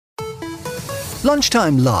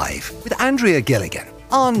Lunchtime Live with Andrea Gilligan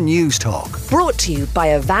on News Talk. Brought to you by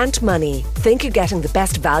Avant Money. Think you're getting the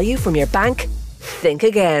best value from your bank? Think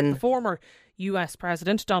again. Former US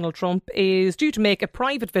President Donald Trump is due to make a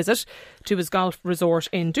private visit to his golf resort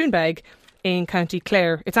in Doonbeg in County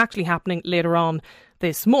Clare. It's actually happening later on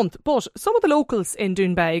this month. But some of the locals in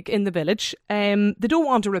Doonbeg, in the village, they don't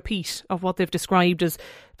want a repeat of what they've described as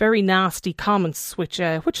very nasty comments, which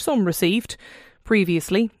some received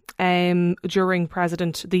previously during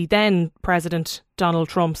the then President Donald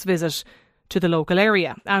Trump's visit to the local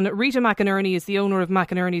area. And Rita McInerney is the owner of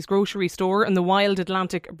McInerney's grocery store and the Wild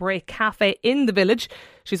Atlantic Break Cafe in the village.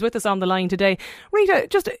 She's with us on the line today. Rita,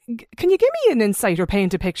 just can you give me an insight or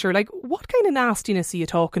paint a picture? Like, what kind of nastiness are you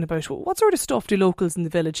talking about? What sort of stuff do locals in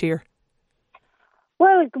the village hear?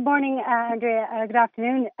 Well, good morning, Andrea. Good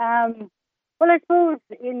afternoon. Well, I suppose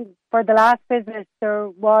for the last visit, there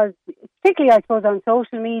was, particularly I suppose on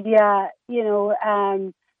social media,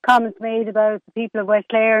 comments made about the people of West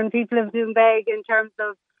Clare and people of Doonbeg in terms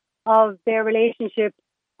of their relationship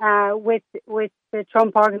with the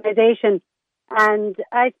Trump organisation. And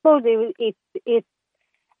I suppose it's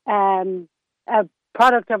a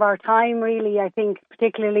product of our time, really. I think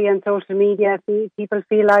particularly on social media, people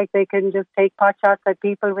feel like they can just take pot shots at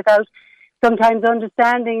people without sometimes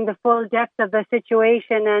understanding the full depth of the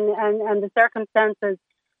situation and the circumstances.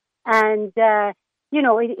 And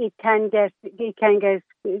it can get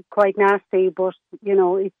quite nasty, but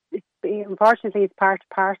it's unfortunately it's part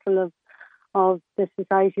and parcel of the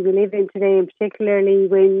society we live in today, and particularly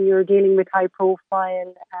when you're dealing with high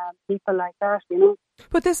profile people like that.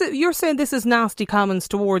 But you're saying this is nasty comments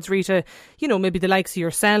towards, Rita, maybe the likes of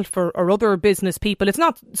yourself or other business people. It's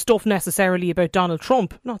not stuff necessarily about Donald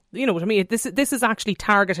Trump. Not, you know what I mean? This is actually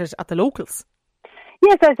targeted at the locals.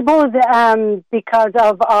 Yes, I suppose because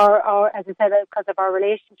of our, as I said, because of our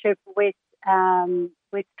relationship with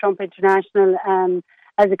Trump International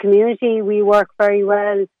as a community, we work very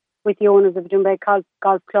well with the owners of Doonbeg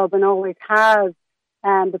Golf Club and always have.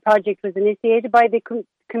 The project was initiated by the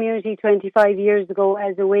community 25 years ago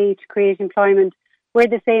as a way to create employment. We're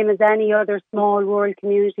the same as any other small rural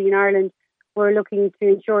community in Ireland. We're looking to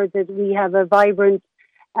ensure that we have a vibrant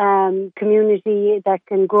community that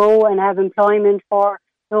can grow and have employment for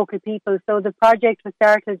local people. So the project was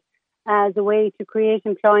started as a way to create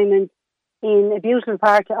employment in a beautiful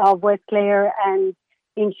part of West Clare and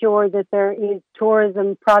ensure that there is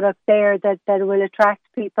tourism products there that will attract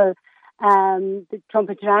people. The Trump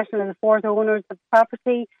International are the fourth owners of the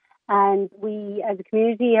property, and we as a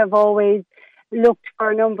community have always looked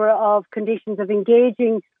for a number of conditions of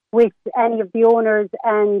engaging with any of the owners,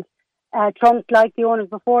 and Trump, like the owners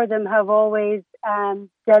before them, have always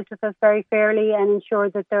dealt with us very fairly and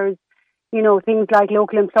ensured that there's, things like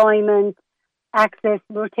local employment,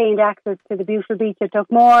 retained access to the beautiful beach at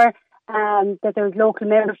Duckmore, that there's local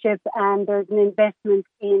membership and there's an investment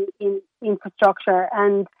in infrastructure.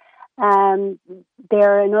 And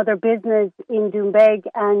they're another business in Doonbeg,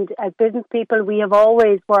 and as business people, we have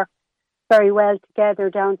always worked very well together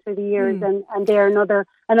down through the years, and they're another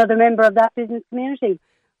member of that business community.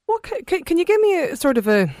 What can you give me a sort of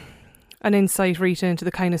an insight, Rita, into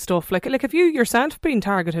the kind of stuff? Like have you yourself been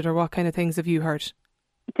targeted, or what kind of things have you heard?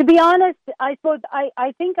 To be honest, I suppose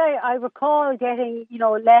I think I recall getting,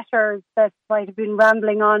 letters that might have been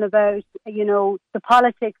rambling on about, the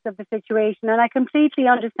politics of the situation. And I completely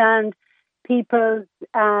understand people's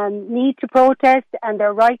need to protest and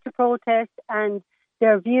their right to protest and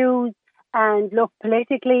their views. And look,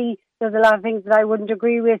 politically, there's a lot of things that I wouldn't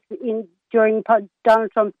agree with during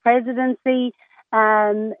Donald Trump's presidency,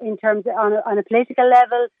 in terms of, on a political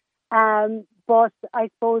level. But I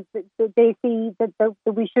suppose that they see that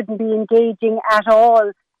we shouldn't be engaging at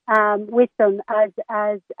all with them as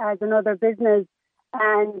another business,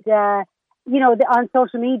 and on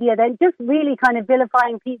social media, then just really kind of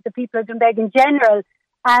vilifying the people of Doonbeg in general.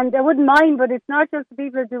 And I wouldn't mind, but it's not just the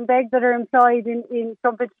people of Doonbeg that are employed in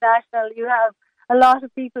Trump International. You have a lot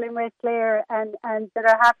of people in West Clare and that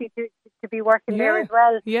are happy to be working there as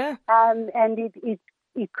well. Yeah. And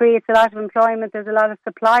it creates a lot of employment. There's a lot of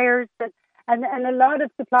suppliers and a lot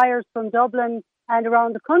of suppliers from Dublin and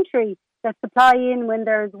around the country that supply in when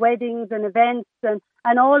there's weddings and events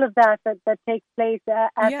and all of that takes place at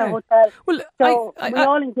the hotel. Well, so we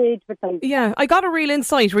all engage with them. Yeah, I got a real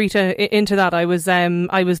insight, Rita, into that. I was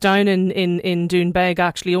down in Doonbeg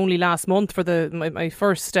actually only last month for my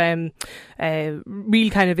first real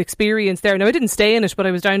kind of experience there. Now I didn't stay in it, but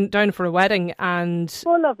I was down for a wedding, and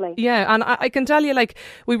oh, lovely. Yeah, and I can tell you, like,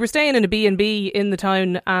 we were staying in a B&B in the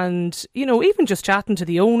town, and even just chatting to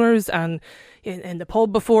the owners, and in the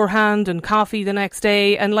pub beforehand and coffee the next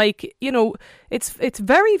day. And like, you know, it's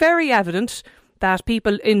very, very evident that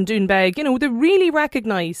people in Doonbeg, you know, they really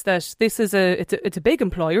recognise that this is it's a big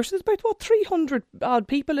employer. So there's about 300 odd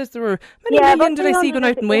people. Is there many million did I see going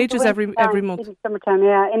out in wages every month? In the summertime,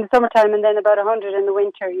 in the summertime, and then about 100 in the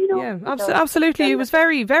winter. You know. Yeah, absolutely. It was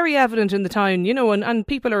very, very evident in the town. You know, and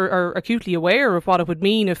people are acutely aware of what it would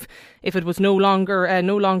mean if it was no longer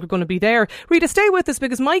going to be there. Rita, stay with us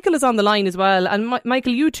because Michael is on the line as well. And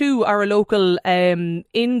Michael, you too are a local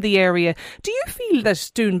in the area. Do you feel that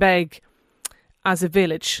Doonbeg, as a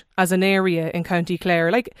village, as an area in County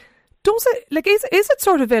Clare, like, does it, like, is it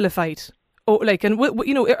sort of vilified? Oh, like, and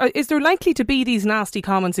you know, is there likely to be these nasty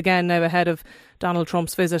comments again now ahead of Donald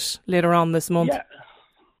Trump's visit later on this month?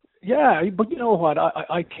 Yeah, but you know what?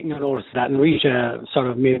 I think I noticed that, and Rita sort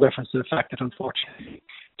of made reference to the fact that unfortunately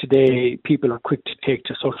today people are quick to take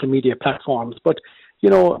to social media platforms. But you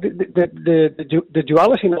know, the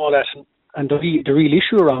duality and all that, and the real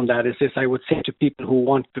issue around that is this: I would say to people who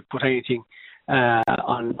want to put anything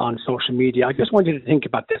on social media, I just want you to think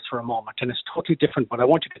about this for a moment, and it's totally different, but I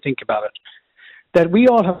want you to think about it. That we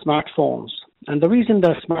all have smartphones, and the reason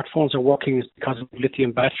that smartphones are working is because of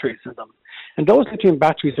lithium batteries in them. And those lithium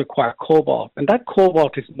batteries require cobalt, and that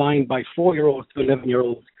cobalt is mined by 4-year-olds to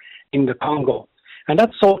 11-year-olds in the Congo. And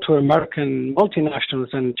that's sold to American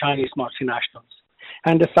multinationals and Chinese multinationals.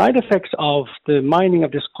 And the side effects of the mining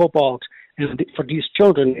of this cobalt for these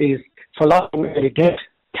children is for long early death,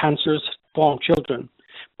 cancers, form children.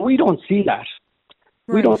 We don't see that.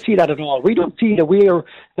 Right. We don't see that at all. We don't see that we are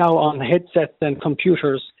now on headsets and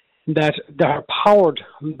computers that are powered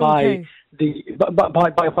by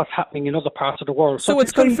by what's happening in other parts of the world. So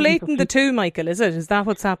it's conflating the two, Michael, is it? Is that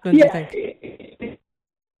what's happening, do you think?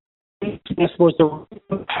 I suppose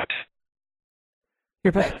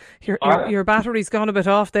Your battery's gone a bit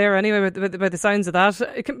off there anyway by the sounds of that.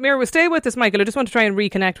 Mira, stay with us, Michael. I just want to try and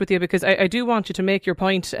reconnect with you because I do want you to make your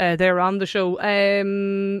point there on the show.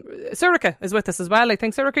 Surika is with us as well. I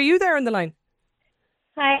think, Surika, are you there on the line?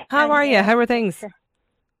 Hi. How are you? How are things?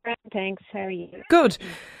 Thanks. How are you? Good.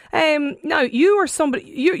 Now, you are somebody,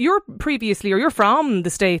 you're previously, or you're from the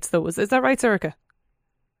States though, is that right, Surika?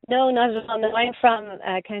 No, not at all. No, I'm from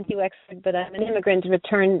County Wexford, but I'm an immigrant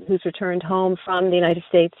who's returned home from the United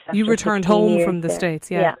States. You returned home from the States,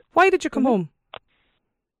 yeah. Why did you come home?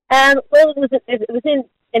 Well, it was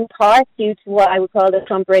in part due to what I would call the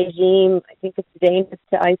Trump regime. I think it's dangerous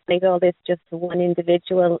to isolate all this just to one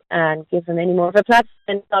individual and give them any more of a platform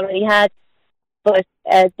than it already had. But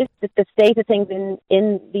just the state of things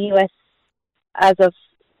in the US as of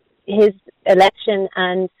his election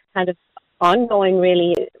and kind of ongoing,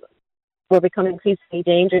 really, were becoming increasingly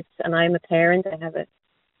dangerous. And I'm a parent. I have a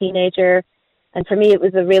teenager. And for me, it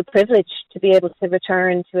was a real privilege to be able to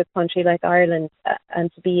return to a country like Ireland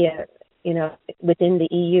and to be, within the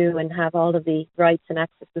EU and have all of the rights and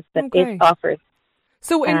accesses that it offers.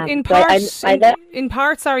 So in part,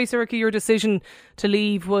 Surika, your decision to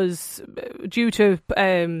leave was due to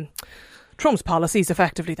Trump's policies,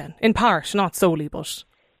 effectively. Then, in part, not solely, but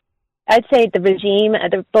I'd say the regime,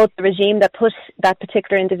 both the regime that put that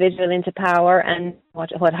particular individual into power and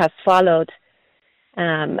what has followed,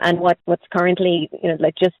 and what's currently,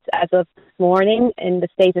 just as of this morning in the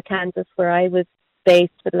state of Kansas, where I was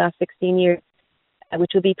based for the last 16 years,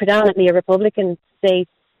 which would be predominantly a Republican state.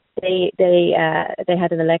 They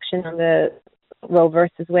had an election on the Roe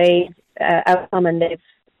versus Wade outcome, and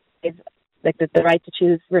they've like the right to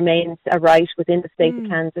choose remains a right within the state of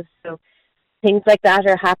Kansas. So things like that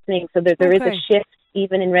are happening. So there is a shift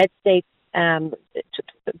even in red states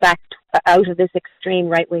back out of this extreme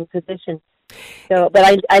right wing position. So,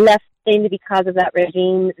 but I left mainly because of that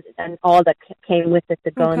regime and all that came with it,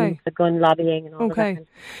 the gun lobbying and all of that.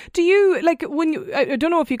 Do you, I don't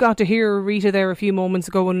know if you got to hear Rita there a few moments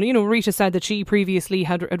ago, and, Rita said that she previously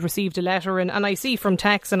had received a letter, and I see from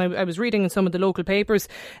texts, and I was reading in some of the local papers,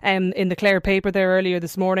 in the Clare paper there earlier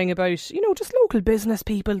this morning about, just local business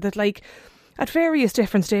people that, at various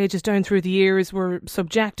different stages down through the years were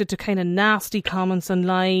subjected to kind of nasty comments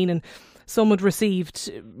online, and some were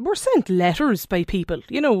sent letters by people,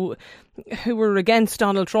 who were against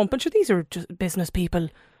Donald Trump. And sure, these are just business people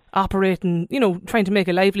operating, trying to make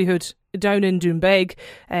a livelihood down in Doonbeg.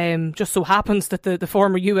 Just so happens that the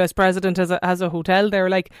former US president has a hotel there.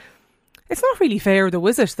 It's not really fair though,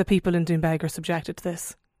 is it, that people in Doonbeg are subjected to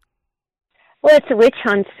this? Well, it's a witch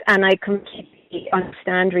hunt, and I completely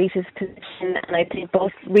understand Rita's position, and I think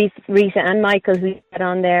both Rita and Michael, who got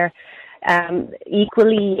on there,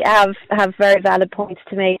 equally have very valid points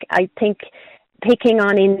to make. I think picking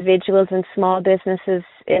on individuals and small businesses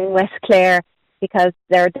in West Clare because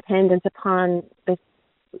they're dependent upon this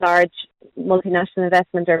large multinational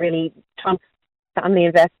investment, or really Trump's family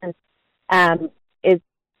investment, is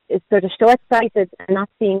sort of short-sighted and not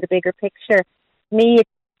seeing the bigger picture. To me, it's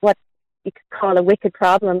what you could call a wicked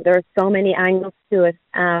problem. There are so many angles to it.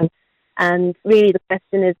 And really the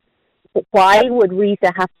question is, why would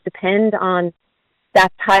Rita have to depend on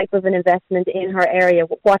that type of an investment in her area?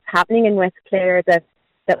 What's happening in West Clare that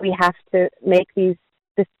we have to make these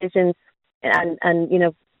decisions and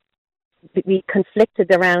be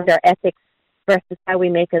conflicted around our ethics versus how we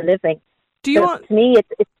make a living? To me,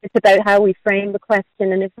 it's about how we frame the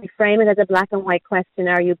question, and if we frame it as a black and white question,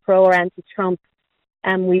 are you pro or anti-Trump,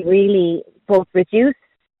 we really both reduce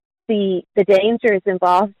the dangers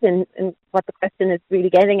involved in what the question is really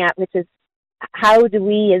getting at, which is how do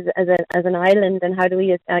we as an island, and how do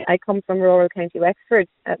we, I come from rural County Wexford,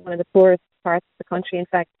 one of the poorest parts of the country, in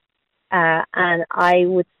fact, and I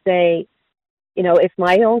would say, if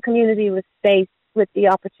my own community was faced with the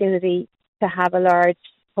opportunity to have a large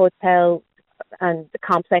hotel and the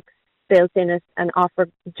complex built in it and offer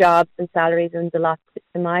jobs and salaries and a lot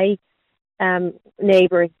to my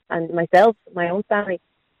neighbours and myself, my own family,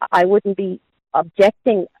 I wouldn't be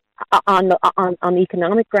objecting on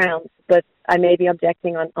economic grounds, but I may be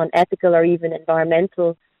objecting on ethical or even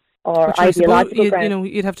environmental or ideological grounds.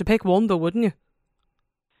 You'd have to pick one, though, wouldn't you?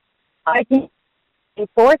 I think if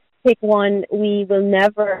forced to pick one, we will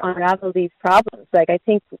never unravel these problems. Like, I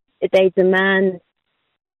think they demand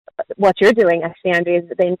what you're doing, actually, Andrea, is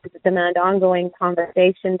they demand ongoing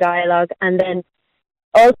conversation, dialogue, and then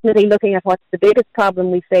ultimately looking at what's the biggest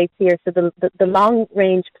problem we face here. So the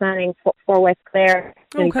long-range planning for West Clare,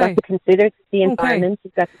 you've got to consider the environment,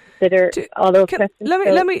 you've got to consider all those questions.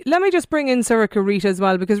 Let me just bring in Sorcha Rita as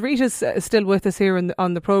well, because Rita's still with us here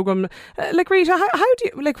on the programme. Rita, how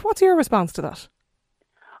do you, what's your response to that?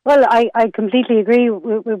 Well, I completely agree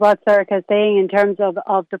with what Sorcha is saying in terms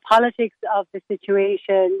of the politics of the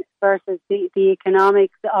situation versus the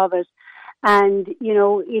economics of it. And,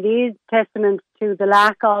 it is testament to the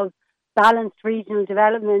lack of balanced regional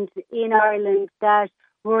development in Ireland that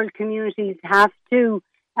rural communities have to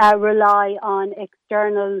rely on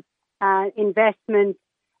external investments,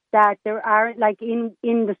 that there are, like in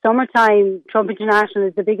the summertime, Trump International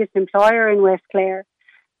is the biggest employer in West Clare.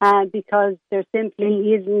 Because there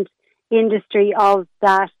simply isn't industry of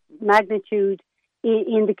that magnitude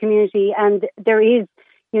in the community. And there is,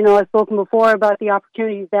 I've spoken before about the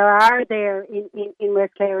opportunities there are there in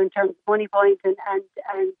West Clare in terms of Moneypoint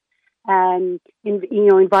and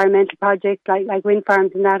environmental projects like wind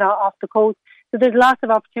farms and that off the coast. So there's lots of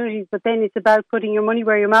opportunities, but then it's about putting your money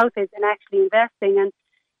where your mouth is and actually investing. And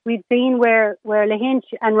we've seen where Lahinch,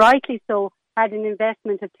 and rightly so, had an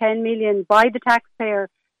investment of 10 million by the taxpayer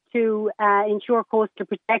to ensure coastal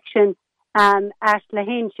protection at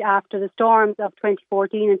Lahinch after the storms of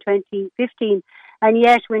 2014 and 2015. And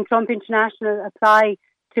yet, when Trump International apply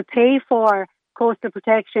to pay for coastal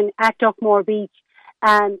protection at Duckmore Beach,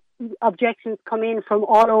 objections come in from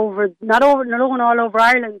all over, not only all over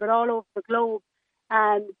Ireland, but all over the globe,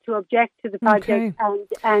 to object to the project,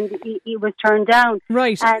 and it was turned down.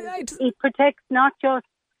 Right. And it protects not just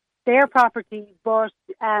their property, but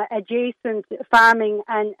adjacent farming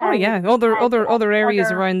and other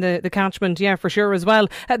areas around the catchment, for sure as well.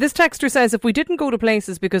 This texter says, if we didn't go to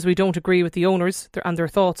places because we don't agree with the owners and their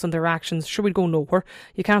thoughts and their actions, sure, we'd go nowhere.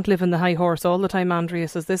 You can't live in the high horse all the time, Andrea,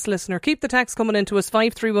 says this listener. Keep the text coming into us,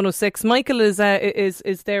 53106. Michael is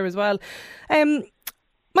there as well.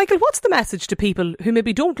 Michael, what's the message to people who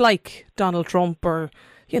maybe don't like Donald Trump or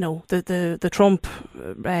the Trump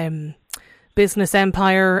business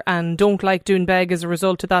empire and don't like Doonbeg as a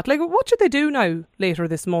result of that? What should they do now later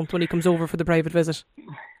this month when he comes over for the private visit?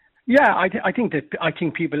 Yeah, I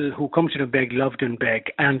think people who come to Doonbeg love Doonbeg,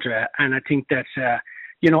 Andrea, and I think that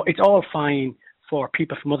it's all fine for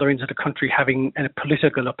people from other ends of the country having a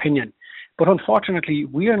political opinion, but unfortunately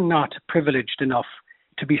we are not privileged enough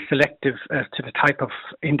to be selective as to the type of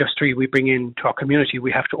industry we bring into our community.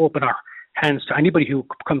 We have to open our hands to anybody who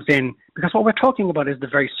comes in, because what we're talking about is the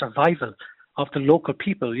very survival of the local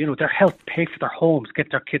people, their health, pay for their homes,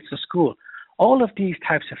 get their kids to school, all of these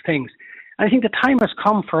types of things. And I think the time has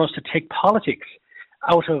come for us to take politics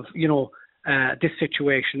out of, this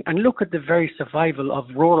situation and look at the very survival of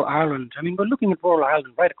rural Ireland. I mean, we're looking at rural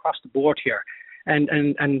Ireland right across the board here. And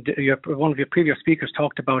one of your previous speakers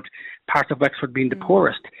talked about parts of Wexford being the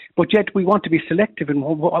poorest, but yet we want to be selective in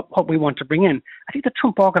what we want to bring in. I think the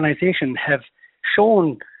Trump organisation have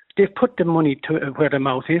shown they've put the money to where their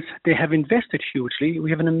mouth is. They have invested hugely. We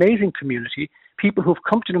have an amazing community. People who've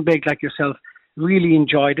come to Doonbeg like yourself really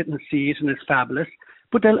enjoyed it and see it, and it's fabulous.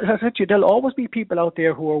 But as I said to you, there'll always be people out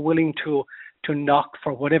there who are willing to knock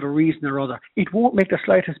for whatever reason or other. It won't make the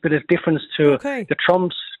slightest bit of difference to the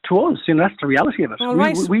Trumps to us. That's the reality of it.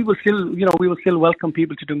 We will still welcome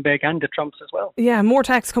people to Doonbeg and the Trumps as well. Yeah, more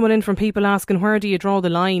texts coming in from people asking where do you draw the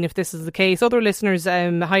line if this is the case. Other listeners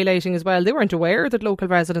highlighting as well, they weren't aware that local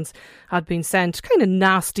residents had been sent kind of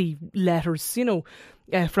nasty letters,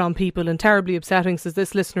 from people, and terribly upsetting, says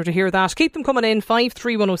this listener, to hear that. Keep them coming in,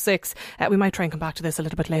 53106. We might try and come back to this a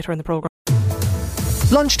little bit later in the programme.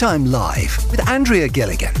 Lunchtime Live with Andrea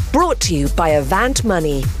Gilligan. Brought to you by Avant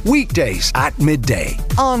Money. Weekdays at midday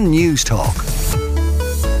on News Talk.